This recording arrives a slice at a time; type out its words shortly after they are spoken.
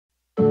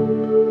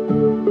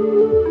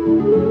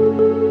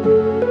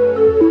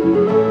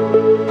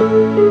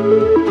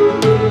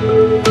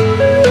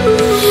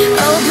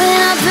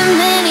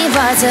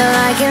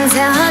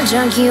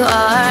think you are?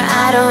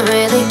 I don't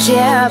really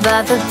care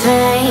about the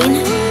pain.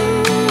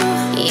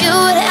 You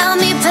would help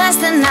me pass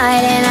the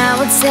night and I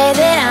would say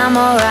that I'm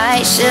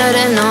alright.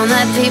 Should've known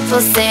that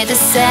people say the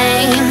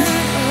same.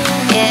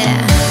 Yeah.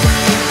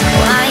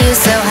 Why you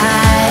so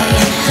high,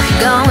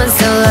 going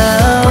so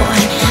low?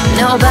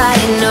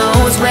 Nobody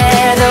knows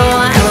where the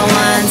wild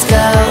ones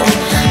go.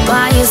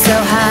 Why you so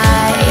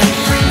high,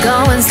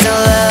 going so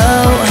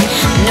low?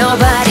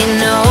 Nobody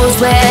knows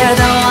where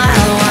the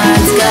wild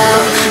ones go.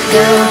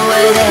 Go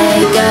where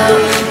they go,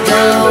 go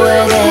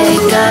where they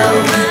go.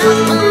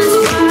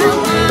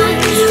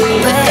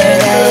 Where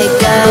they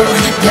go,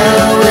 go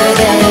where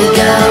they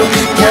go,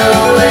 go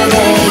where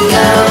they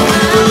go.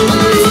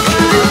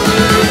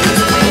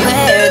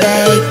 Where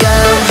they go.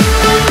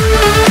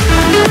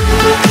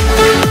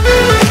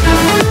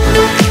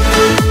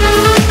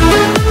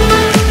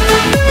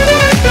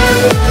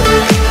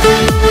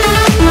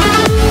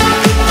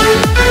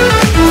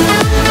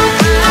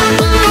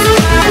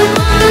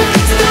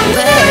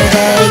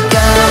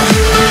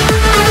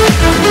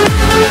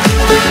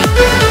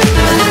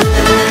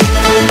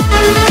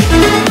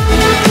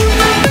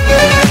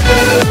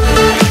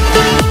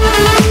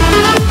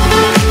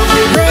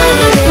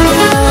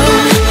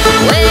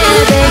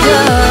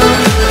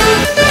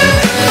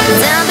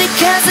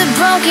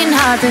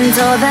 Been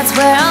told that's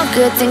where all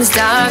good things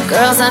start.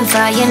 Girls on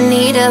fire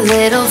need a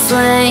little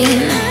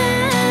flame.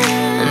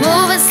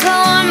 Moving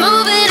slow, I'm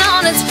moving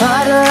on. It's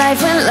part of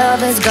life when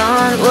love is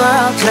gone. We're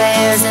all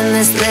players in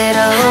this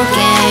little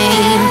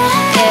game.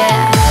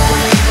 Yeah.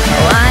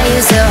 Why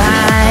you so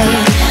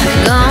high?